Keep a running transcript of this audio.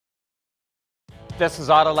This is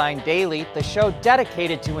Autoline Daily, the show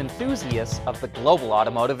dedicated to enthusiasts of the global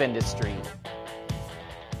automotive industry.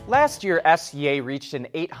 Last year, SCA reached an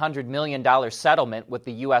 $800 million settlement with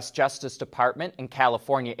the U.S. Justice Department and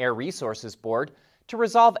California Air Resources Board to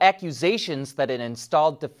resolve accusations that it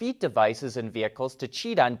installed defeat devices in vehicles to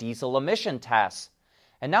cheat on diesel emission tests.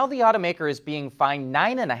 And now the automaker is being fined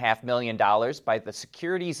 $9.5 million by the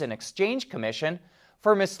Securities and Exchange Commission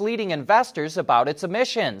for misleading investors about its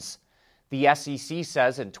emissions. The SEC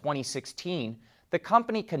says in 2016, the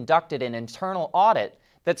company conducted an internal audit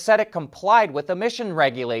that said it complied with emission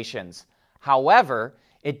regulations. However,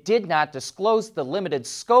 it did not disclose the limited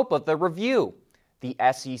scope of the review. The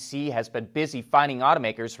SEC has been busy fining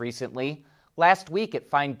automakers recently. Last week, it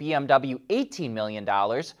fined BMW $18 million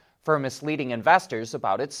for misleading investors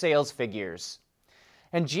about its sales figures.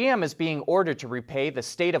 And GM is being ordered to repay the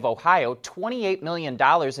state of Ohio $28 million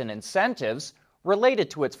in incentives related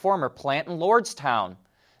to its former plant in Lordstown.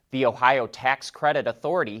 The Ohio Tax Credit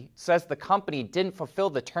Authority says the company didn't fulfill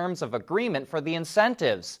the terms of agreement for the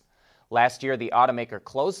incentives. Last year, the automaker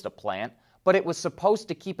closed the plant, but it was supposed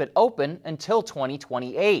to keep it open until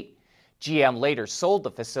 2028. GM later sold the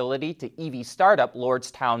facility to EV startup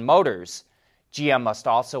Lordstown Motors. GM must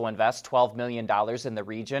also invest $12 million in the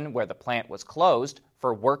region where the plant was closed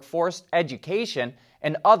for workforce, education,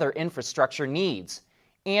 and other infrastructure needs.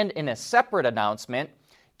 And in a separate announcement,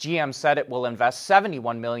 GM said it will invest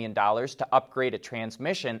 $71 million to upgrade a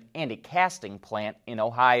transmission and a casting plant in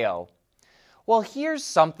Ohio. Well, here's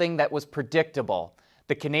something that was predictable.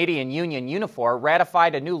 The Canadian union Unifor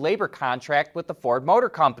ratified a new labor contract with the Ford Motor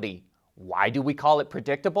Company. Why do we call it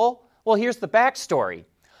predictable? Well, here's the backstory.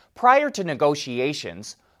 Prior to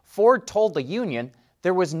negotiations, Ford told the union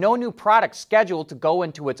there was no new product scheduled to go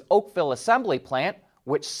into its Oakville assembly plant,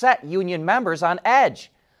 which set union members on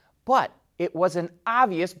edge. But it was an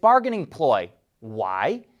obvious bargaining ploy.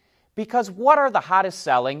 Why? Because what are the hottest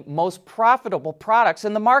selling, most profitable products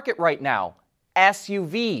in the market right now?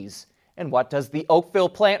 SUVs. And what does the Oakville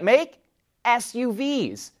plant make?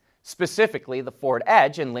 SUVs. Specifically the Ford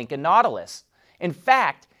Edge and Lincoln Nautilus. In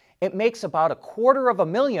fact, it makes about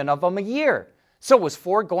 250,000 of them a year. So was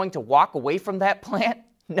Ford going to walk away from that plant?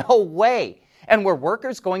 No way. And were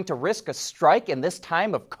workers going to risk a strike in this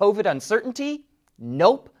time of COVID uncertainty?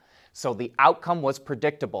 Nope. So the outcome was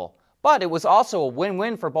predictable, but it was also a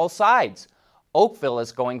win-win for both sides. Oakville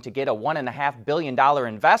is going to get a $1.5 billion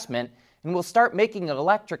investment and will start making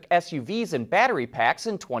electric SUVs and battery packs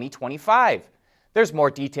in 2025. There's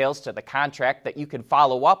more details to the contract that you can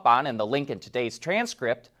follow up on in the link in today's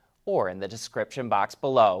transcript or in the description box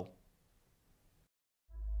below.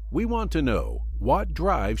 We want to know what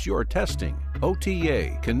drives your testing.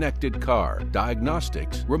 OTA, connected car,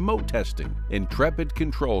 diagnostics, remote testing. Intrepid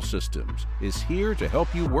Control Systems is here to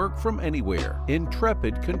help you work from anywhere.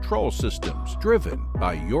 Intrepid Control Systems, driven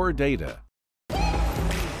by your data.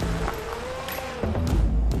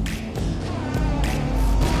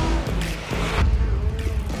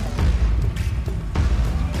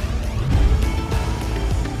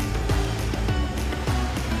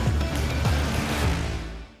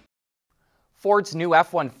 Ford's new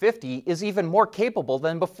F-150 is even more capable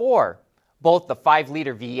than before. Both the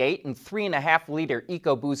 5-liter V8 and 3.5-liter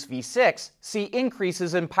EcoBoost V6 see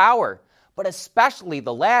increases in power, but especially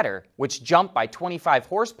the latter, which jumped by 25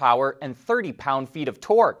 horsepower and 30 pound-feet of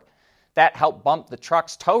torque. That helped bump the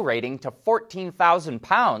truck's tow rating to 14,000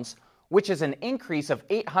 pounds, which is an increase of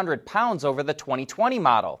 800 pounds over the 2020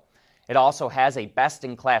 model. It also has a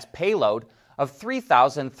best-in-class payload of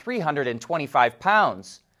 3,325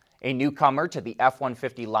 pounds. A newcomer to the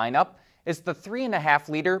F-150 lineup is the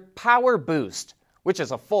 3.5-liter Power Boost, which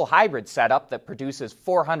is a full hybrid setup that produces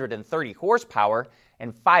 430 horsepower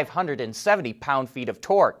and 570 pound-feet of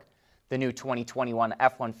torque. The new 2021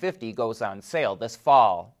 F-150 goes on sale this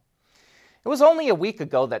fall. It was only a week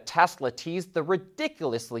ago that Tesla teased the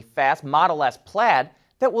ridiculously fast Model S Plaid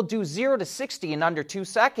that will do 0 to 60 in under 2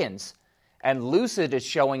 seconds. And Lucid is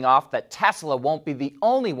showing off that Tesla won't be the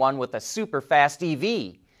only one with a super fast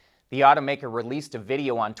EV. The automaker released a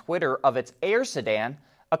video on Twitter of its Air sedan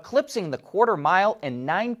eclipsing the quarter mile in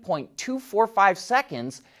 9.245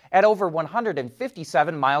 seconds at over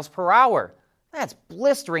 157 miles per hour. That's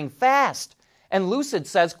blistering fast. And Lucid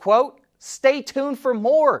says, quote, "Stay tuned for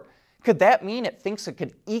more." Could that mean it thinks it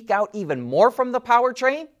could eke out even more from the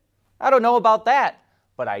powertrain? I don't know about that,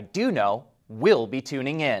 but I do know we'll be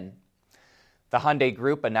tuning in. The Hyundai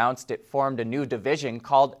Group announced it formed a new division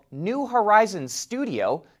called New Horizons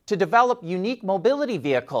Studio to develop unique mobility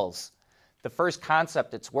vehicles. The first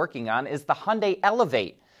concept it's working on is the Hyundai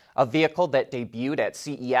Elevate, a vehicle that debuted at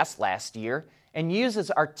CES last year and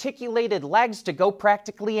uses articulated legs to go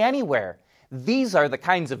practically anywhere. These are the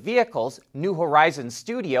kinds of vehicles New Horizons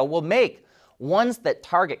Studio will make, ones that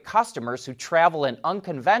target customers who travel in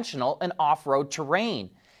unconventional and off-road terrain.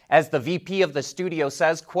 As the VP of the studio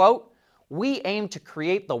says, quote, "We aim to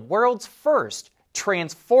create the world's first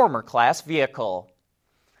Transformer-class vehicle."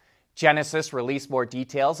 Genesis released more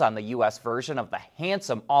details on the U.S. version of the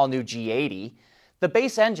handsome all-new G80. The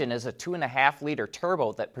base engine is a 2.5-liter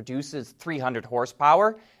turbo that produces 300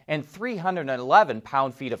 horsepower and 311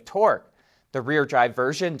 pound-feet of torque. The rear-drive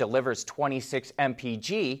version delivers 26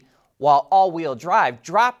 mpg, while all-wheel drive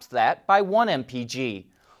drops that by 1 mpg.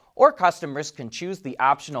 Or customers can choose the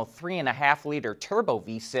optional 3.5-liter turbo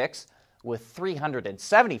V6 with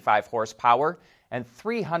 375 horsepower and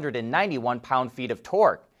 391 pound-feet of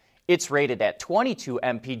torque. It's rated at 22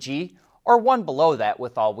 mpg, or one below that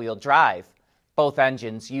with all-wheel drive. Both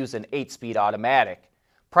engines use an 8-speed automatic.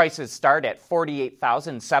 Prices start at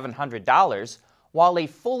 $48,700, while a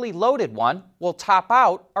fully loaded one will top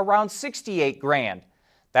out around $68,000.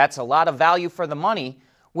 That's a lot of value for the money,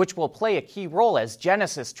 which will play a key role as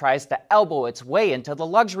Genesis tries to elbow its way into the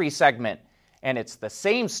luxury segment. And it's the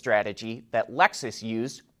same strategy that Lexus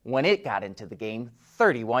used when it got into the game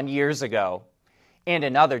 31 years ago. And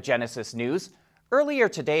in other Genesis news, earlier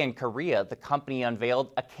today in Korea, the company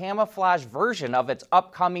unveiled a camouflage version of its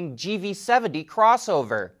upcoming GV70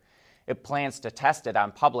 crossover. It plans to test it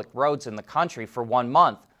on public roads in the country for 1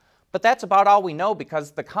 month. But that's about all we know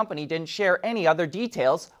because the company didn't share any other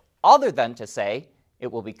details other than to say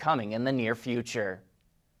it will be coming in the near future.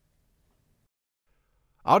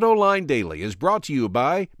 AutoLine Daily is brought to you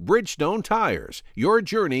by Bridgestone Tires, your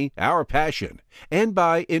journey, our passion, and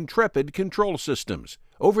by Intrepid Control Systems,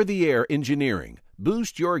 over-the-air engineering.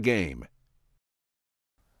 Boost your game.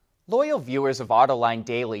 Loyal viewers of AutoLine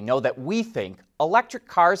Daily know that we think electric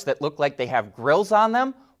cars that look like they have grills on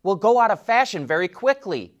them will go out of fashion very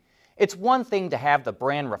quickly. It's one thing to have the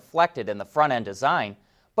brand reflected in the front-end design,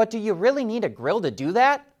 but do you really need a grill to do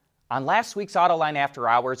that? On last week's AutoLine After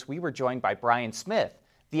Hours, we were joined by Brian Smith,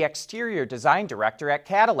 the exterior design director at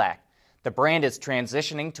Cadillac. The brand is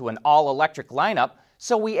transitioning to an all-electric lineup,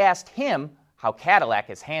 so we asked him how Cadillac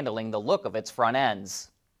is handling the look of its front ends.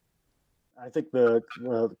 I think the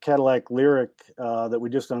Cadillac Lyriq that we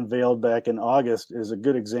just unveiled back in August is a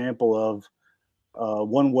good example of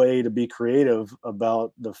one way to be creative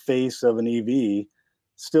about the face of an EV,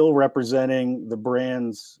 still representing the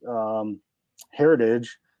brand's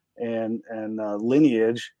heritage and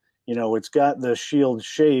lineage. You know, it's got the shield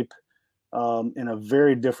shape in a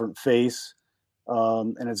very different face,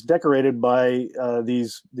 and it's decorated by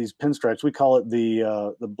these pinstripes. We call it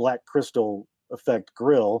the black crystal effect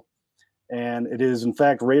grille, and it is in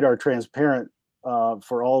fact radar transparent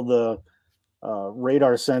for all the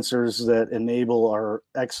radar sensors that enable our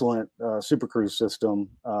excellent Super Cruise system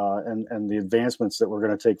and the advancements that we're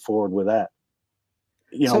going to take forward with that.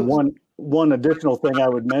 You know, one additional thing I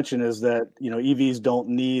would mention is that, you know, EVs don't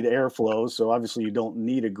need airflow, so obviously you don't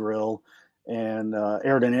need a grille, and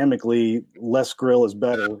aerodynamically less grille is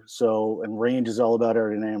better. So, and range is all about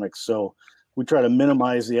aerodynamics. So we try to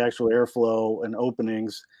minimize the actual airflow and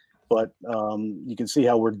openings, but you can see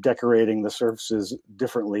how we're decorating the surfaces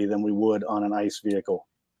differently than we would on an ICE vehicle.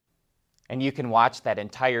 And you can watch that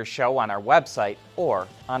entire show on our website or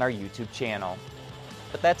on our YouTube channel.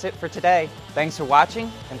 But that's it for today. Thanks for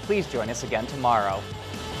watching, and please join us again tomorrow.